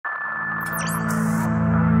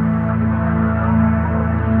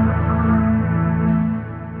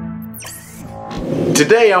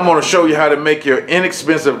Today I'm going to show you how to make your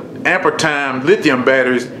inexpensive Ampere lithium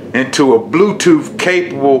batteries into a Bluetooth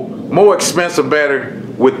capable, more expensive battery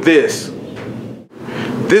with this.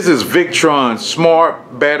 This is Victron's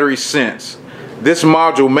Smart Battery Sense. This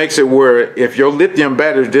module makes it where if your lithium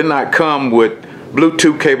batteries did not come with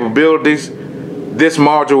Bluetooth capabilities, this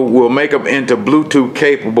module will make them into Bluetooth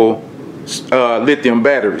capable lithium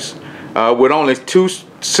batteries with only two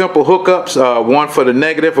simple hookups, one for the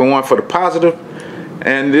negative and one for the positive.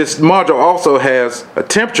 And this module also has a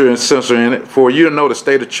temperature sensor in it for you to know the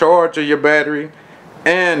state of charge of your battery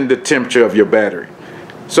and the temperature of your battery.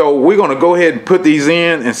 So we're going to go ahead and put these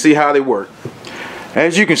in and see how they work.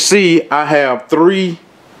 As you can see, I have 3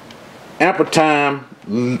 Ampere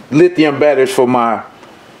lithium batteries for my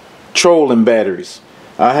trolling batteries.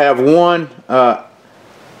 I have one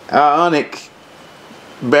ionic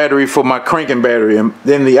battery for my cranking battery, and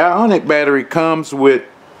then the ionic battery comes with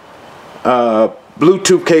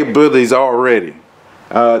Bluetooth capabilities already.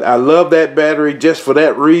 I love that battery just for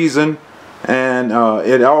that reason, and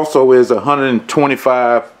it also is a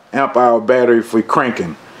 125 amp hour battery for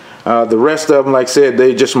cranking. The rest of them, like I said,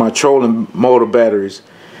 they're just my trolling motor batteries.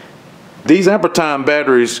 These Ampere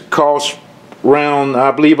batteries cost around,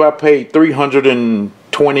 I believe I paid $329,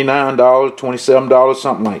 $27,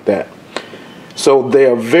 something like that. So they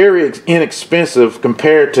are very inexpensive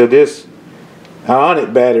compared to this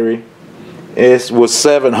ionic battery. It was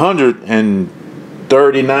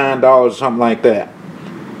 $739, something like that.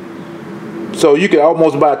 So you could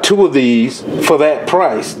almost buy 2 of these for that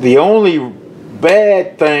price. The only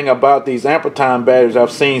bad thing about these Ampere batteries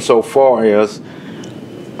I've seen so far is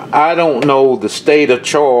I don't know the state of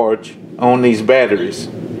charge on these batteries.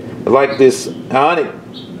 Like this ionic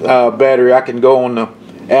battery, I can go on the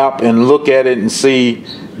app and look at it and see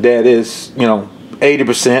that it's, you know,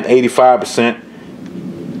 80%, 85%.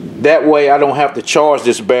 That way I don't have to charge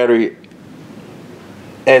this battery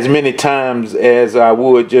as many times as I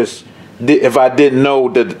would just if I didn't know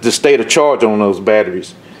the state of charge on those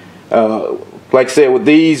batteries. Like I said, with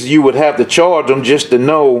these you would have to charge them just to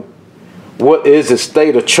know what is the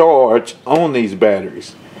state of charge on these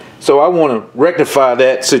batteries. So I want to rectify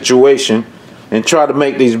that situation and try to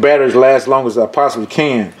make these batteries last as long as I possibly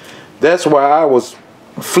can. That's why I was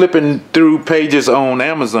flipping through pages on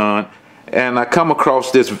Amazon and I come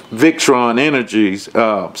across this Victron Energy's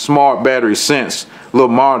Smart Battery Sense little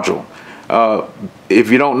module. If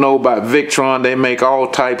you don't know about Victron, they make all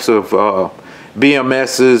types of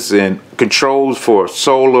BMSs and controls for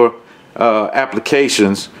solar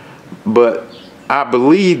applications, but I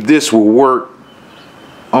believe this will work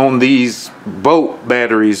on these boat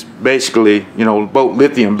batteries, basically, you know, boat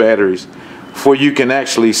lithium batteries, for you can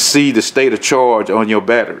actually see the state of charge on your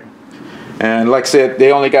battery. And like I said, they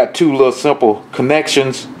only got 2 little simple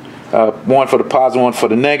connections, one for the positive, one for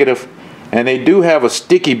the negative, and they do have a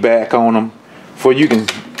sticky back on them for you can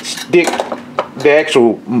stick the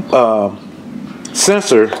actual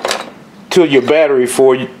sensor to your battery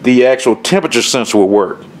for the actual temperature sensor will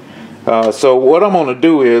work. So what I'm going to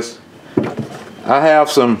do is I have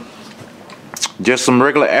just some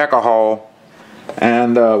regular alcohol,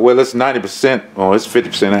 and well, it's 90%, or it's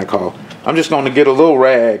 50% alcohol. I'm just going to get a little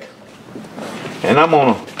rag and I'm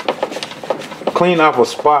going to clean off a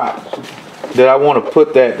spot that I want to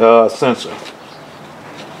put that sensor.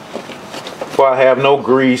 If I have no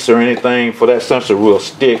grease or anything, for that sensor will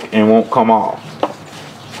stick and won't come off.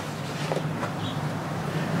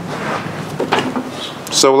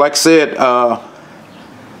 So like I said,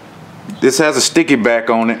 this has a sticky back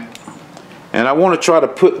on it, and I want to try to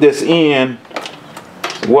put this in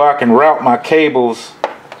where I can route my cables,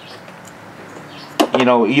 you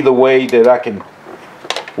know, either way that I can,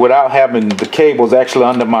 without having the cables actually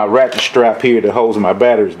under my ratchet strap here that holds my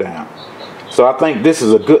batteries down. So I think this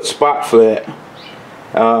is a good spot for that.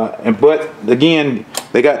 But again,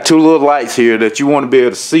 they got 2 little lights here that you want to be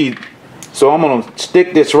able to see. So I'm going to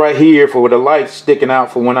stick this right here for the lights sticking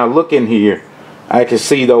out, for when I look in here I can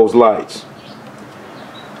see those lights.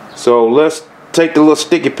 So let's take the little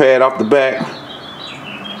sticky pad off the back,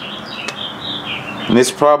 and it's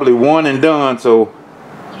probably one and done. So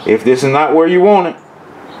if this is not where you want it,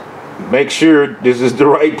 make sure this is the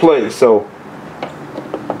right place. So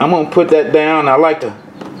I'm going to put that down. I like to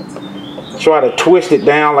try to twist it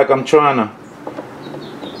down like I'm trying to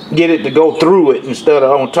get it to go through it instead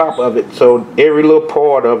of on top of it, so every little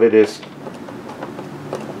part of it is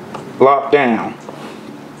locked down.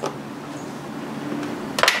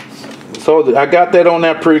 So I got that on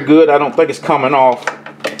there pretty good. I don't think it's coming off.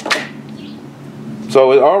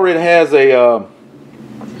 So it already has a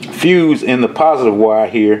fuse in the positive wire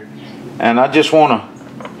here, and I just want to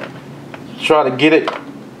try to get it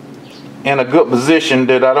in a good position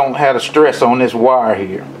that I don't have to stress on this wire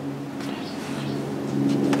here.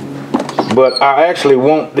 But I actually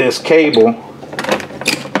want this cable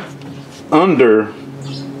under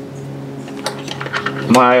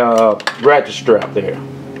my ratchet strap there.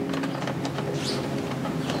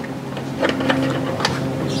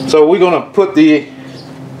 So we're going to put the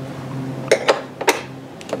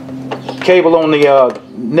cable on the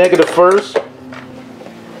negative first.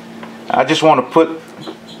 I just want to put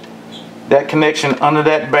that connection under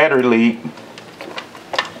that battery lead.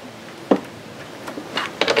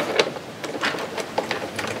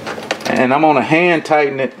 And I'm going to hand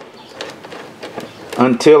tighten it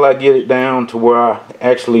until I get it down to where I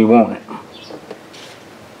actually want it.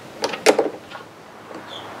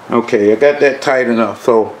 Okay, I got that tight enough.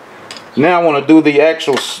 So now I want to do the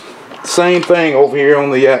actual same thing over here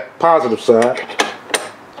on the positive side.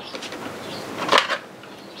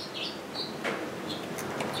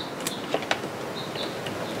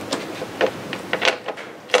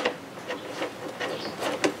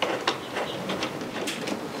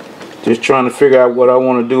 Just trying to figure out what I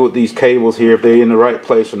want to do with these cables here, if they're in the right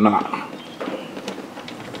place or not.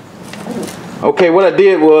 Okay, what I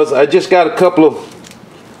did was I just got a couple of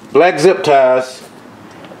black zip ties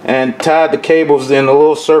and tied the cables in a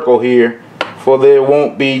little circle here, for there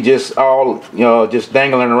won't be just all, just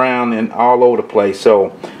dangling around and all over the place.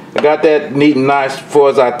 So I got that neat and nice for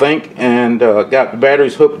us, I think, and got the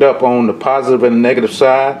batteries hooked up on the positive and the negative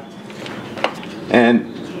side.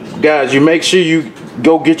 And guys, you make sure you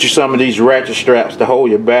go get you some of these ratchet straps to hold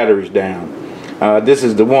your batteries down. This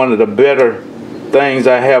is one of the better things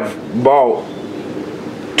I have bought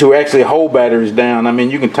to actually hold batteries down. I mean,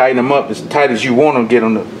 you can tighten them up as tight as you want to get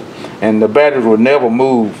them, and the batteries will never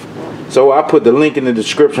move. So I put the link in the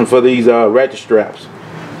description for these ratchet straps.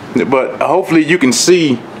 But hopefully you can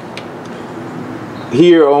see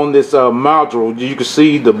here on this module, you can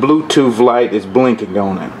see the Bluetooth light is blinking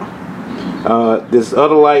on it. This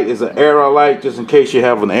other light is an error light, just in case you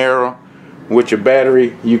have an error with your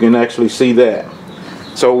battery. You can actually see that.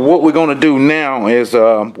 So what we're going to do now is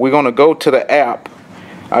we're going to go to the app.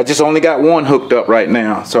 I just only got one hooked up right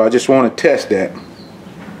now, so I just want to test that.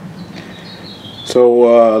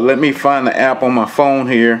 So let me find the app on my phone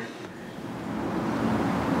here.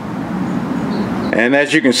 And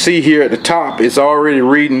as you can see here at the top, it's already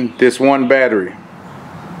reading this one battery.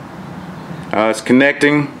 It's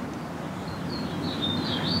connecting.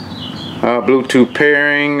 Bluetooth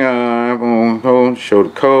pairing. I'm going to go show the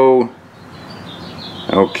code.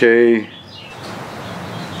 Okay.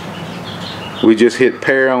 We just hit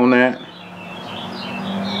pair on that.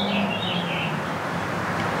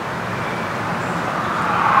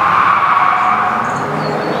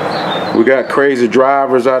 We got crazy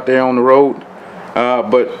drivers out there on the road.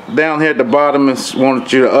 But down here at the bottom, is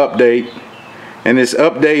wanted you to update. And it's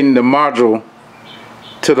updating the module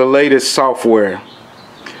to the latest software.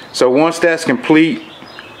 So once that's complete,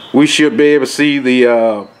 we should be able to see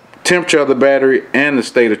the temperature of the battery and the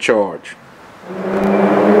state of charge.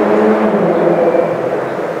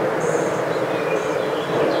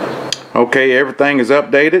 Okay, everything is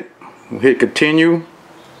updated. We'll hit continue.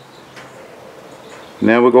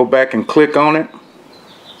 Now we'll go back and click on it.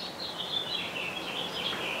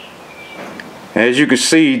 As you can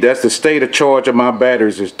see, that's the state of charge of my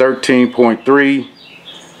batteries. It's 13.3.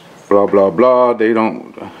 Blah blah blah.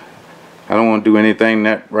 I don't want to do anything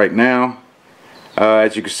that right now.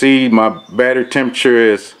 As you can see, my battery temperature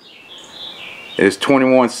is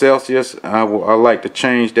 21 Celsius. I like to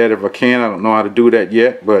change that if I can. I don't know how to do that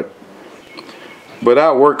yet, but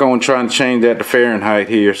I'll work on trying to change that to Fahrenheit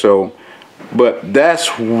here. So, but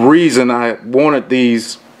that's reason I wanted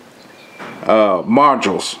these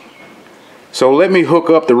modules. So let me hook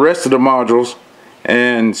up the rest of the modules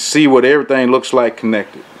and see what everything looks like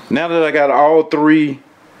connected. Now that I got all three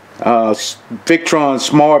Victron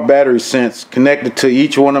Smart Battery Sense connected to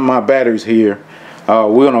each one of my batteries here,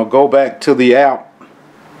 we're going to go back to the app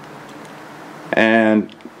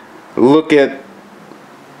and look at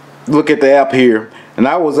the app here. And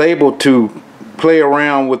I was able to play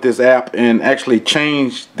around with this app and actually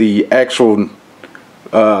change the actual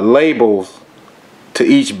labels to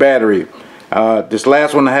each battery. This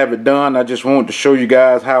last one I haven't done. I just wanted to show you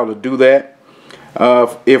guys how to do that.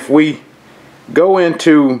 If we go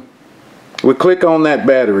into, we click on that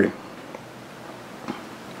battery,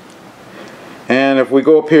 and if we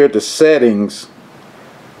go up here to settings,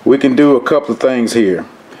 we can do a couple of things here.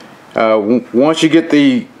 Once you get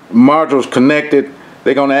the modules connected,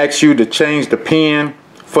 they're going to ask you to change the pin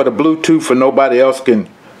for the Bluetooth, so nobody else can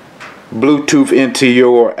Bluetooth into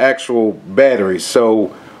your actual battery.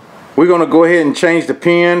 So We're gonna go ahead and change the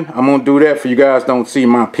pin. I'm gonna do that for you guys don't see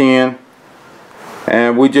my pin.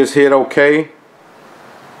 And we just hit OK.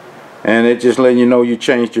 And it just letting you know you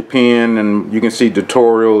changed your pin, and you can see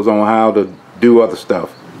tutorials on how to do other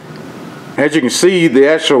stuff. As you can see, the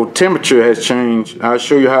actual temperature has changed. I'll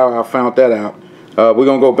show you how I found that out. We're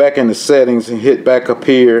gonna go back into settings and hit back up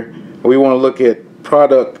here. We want to look at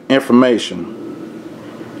product information.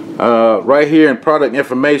 Right here in product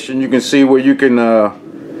information, you can see where you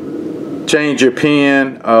can change your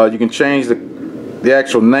pin. You can change the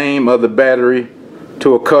actual name of the battery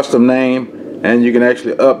to a custom name, and you can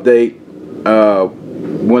actually update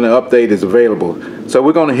when the update is available. So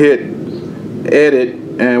we're going to hit edit,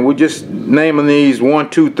 and we're just naming these 1,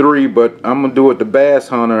 2, 3, but I'm going to do it the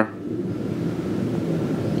Basshunter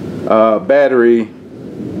battery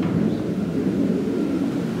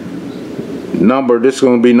number. This is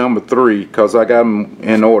going to be number 3 because I got them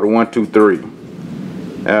in order 1, 2, 3.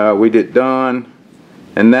 We did done,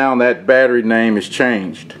 and now that battery name is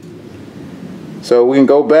changed. So we can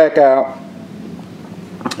go back out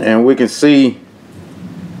and we can see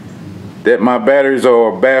that my batteries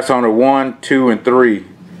are Basshunter 1, 2, and 3.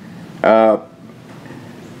 I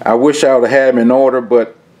wish I would have had them in order,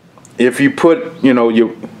 but if you put, you know,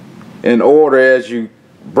 you in order as you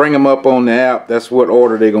bring them up on the app, that's what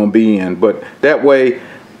order they're going to be in. But that way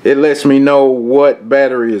it lets me know what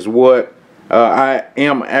battery is what. I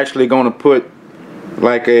am actually going to put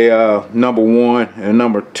like a number 1 and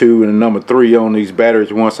number 2 and number 3 on these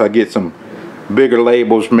batteries once I get some bigger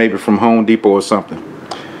labels, maybe from Home Depot or something.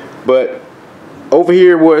 But over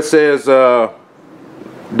here where it says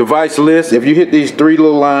device list, if you hit these 3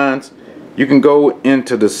 little lines, you can go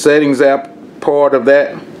into the settings app part of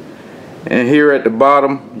that, and here at the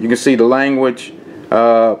bottom you can see the language,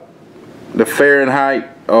 the Fahrenheit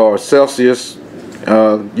or Celsius.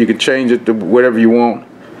 You can change it to whatever you want.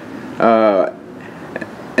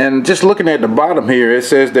 And just looking at the bottom here, it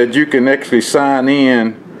says that you can actually sign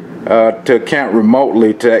in to account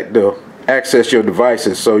remotely to access your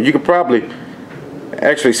devices. So you could probably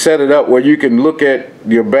actually set it up where you can look at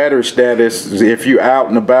your battery status if you're out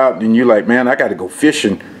and about and you're like, man, I got to go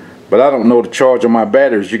fishing, but I don't know the charge on my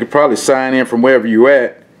batteries. You could probably sign in from wherever you're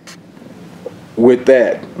at with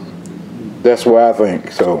that. That's what I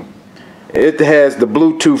think. So it has the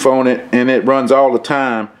Bluetooth on it, and it runs all the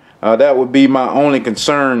time. That would be my only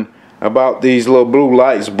concern about these little blue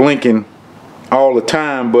lights blinking all the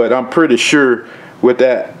time, but I'm pretty sure with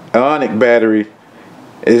that ionic battery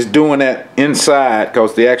is doing that inside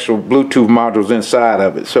because the actual Bluetooth module is inside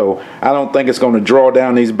of it. So I don't think it's going to draw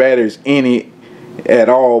down these batteries any at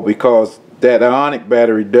all, because that ionic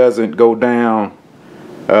battery doesn't go down.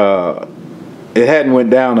 It hadn't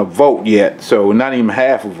went down a volt yet, so not even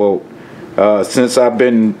half a volt. Since I've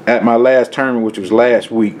been at my last tournament, which was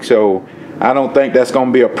last week. So I don't think that's going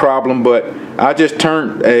to be a problem. But I just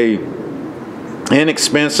turned a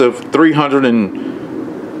inexpensive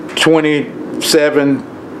 $327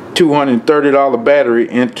 $230 battery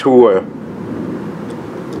into a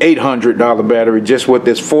 $800 battery just with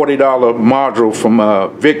this $40 module from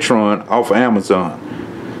Victron off of Amazon.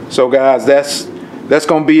 So guys, that's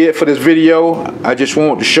going to be it for this video. I just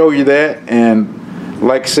wanted to show you that, and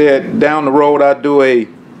like I said, down the road I'll do a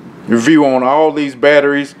review on all these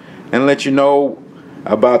batteries and let you know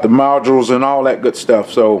about the modules and all that good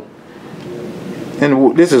stuff. So,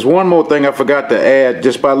 and this is one more thing I forgot to add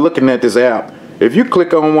just by looking at this app. If you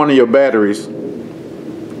click on one of your batteries,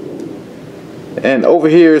 and over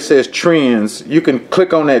here it says trends, you can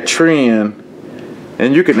click on that trend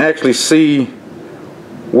and you can actually see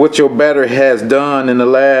what your battery has done in the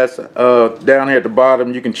last, down here at the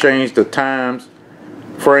bottom you can change the times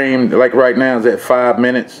frame. Like right now is at 5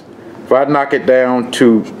 minutes. If I knock it down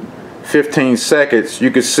to 15 seconds, you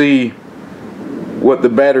can see what the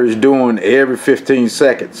battery is doing every 15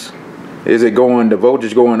 seconds. Is it going, the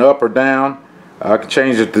voltage going up or down? I can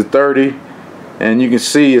change it to 30, and you can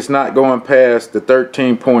see it's not going past the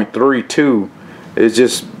 13.32. It's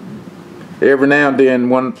just every now and then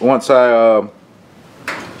once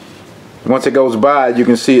it goes by, you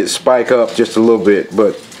can see it spike up just a little bit.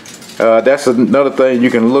 But that's another thing you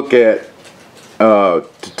can look at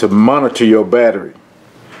to monitor your battery.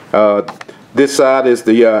 This side is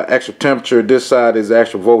the actual temperature, this side is the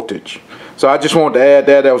actual voltage. So I just wanted to add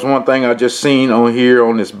that. That was one thing I just seen on here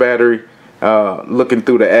on this battery, looking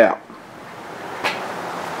through the app.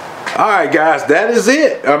 Alright guys, that is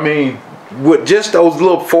it. I mean, with just those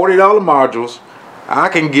little $40 modules, I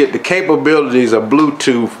can get the capabilities of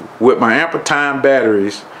Bluetooth with my Ampere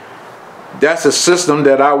batteries. That's a system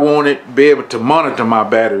that I wanted to be able to monitor my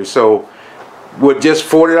battery. So with just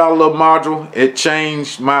 $40 little module, it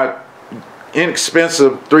changed my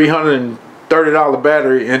inexpensive $330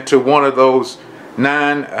 battery into one of those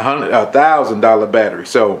 $1,000 batteries.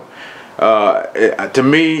 So to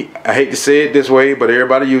me, I hate to say it this way, but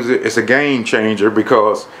everybody uses it. It's a game changer,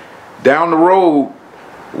 because down the road,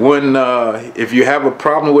 when if you have a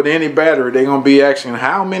problem with any battery, they're gonna be asking,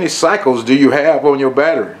 how many cycles do you have on your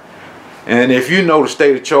battery? And if you know the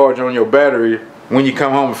state of charge on your battery, when you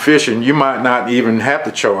come home fishing, you might not even have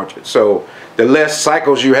to charge it. So the less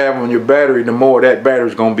cycles you have on your battery, the more that battery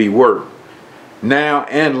is going to be worth now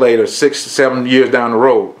and later, 6 to 7 years down the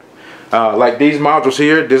road. Like these modules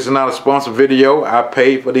here, this is not a sponsored video. I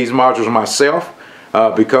paid for these modules myself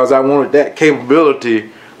because I wanted that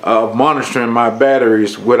capability of monitoring my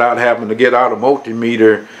batteries without having to get out a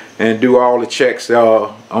multimeter and do all the checks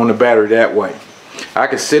on the battery that way. I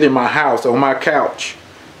could sit in my house on my couch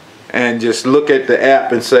and just look at the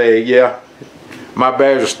app and say, yeah, my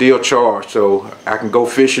batteries are still charged, so I can go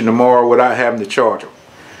fishing tomorrow without having to charge them.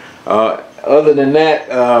 Other than that,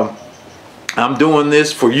 I'm doing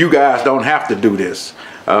this for you guys. Don't have to do this.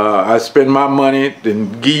 I spend my money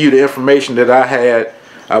and give you the information that I had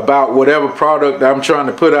about whatever product I'm trying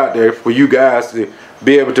to put out there for you guys to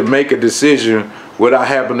be able to make a decision without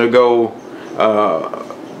having to go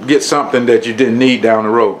get something that you didn't need down the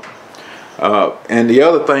road. And the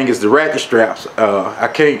other thing is the ratchet straps. I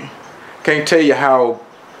can't tell you how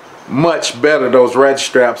much better those ratchet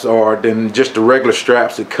straps are than just the regular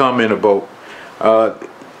straps that come in a boat.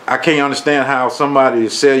 I can't understand how somebody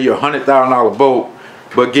sell you a $100,000 boat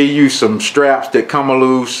but give you some straps that come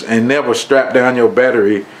loose and never strap down your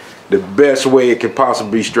battery the best way it could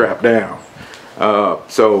possibly be strapped down.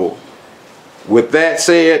 So with that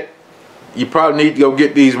said, you probably need to go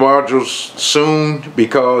get these modules soon,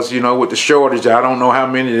 because you know, with the shortage, I don't know how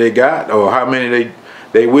many they got or how many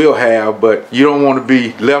they will have, but you don't want to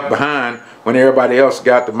be left behind when everybody else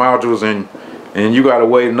got the modules and you got to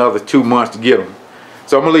wait another 2 months to get them.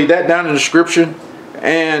 So I'm gonna leave that down in the description,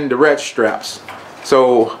 and the ratchet straps.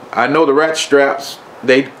 So I know the ratchet straps,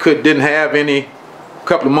 they didn't have any a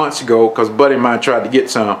couple of months ago, because a buddy of mine tried to get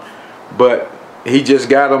some, but he just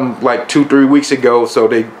got them like 2-3 weeks ago, so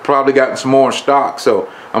they probably got some more in stock. So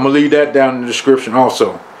I'm gonna leave that down in the description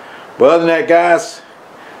also. But other than that, guys,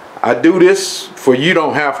 I do this for you,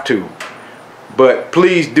 don't have to, but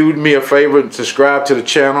please do me a favor and subscribe to the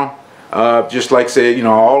channel. Just like I said, you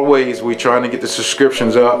know, always we're trying to get the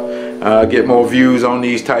subscriptions up, get more views on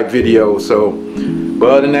these type videos. So but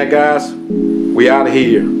other than that, guys, we out of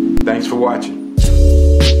here. Thanks for watching.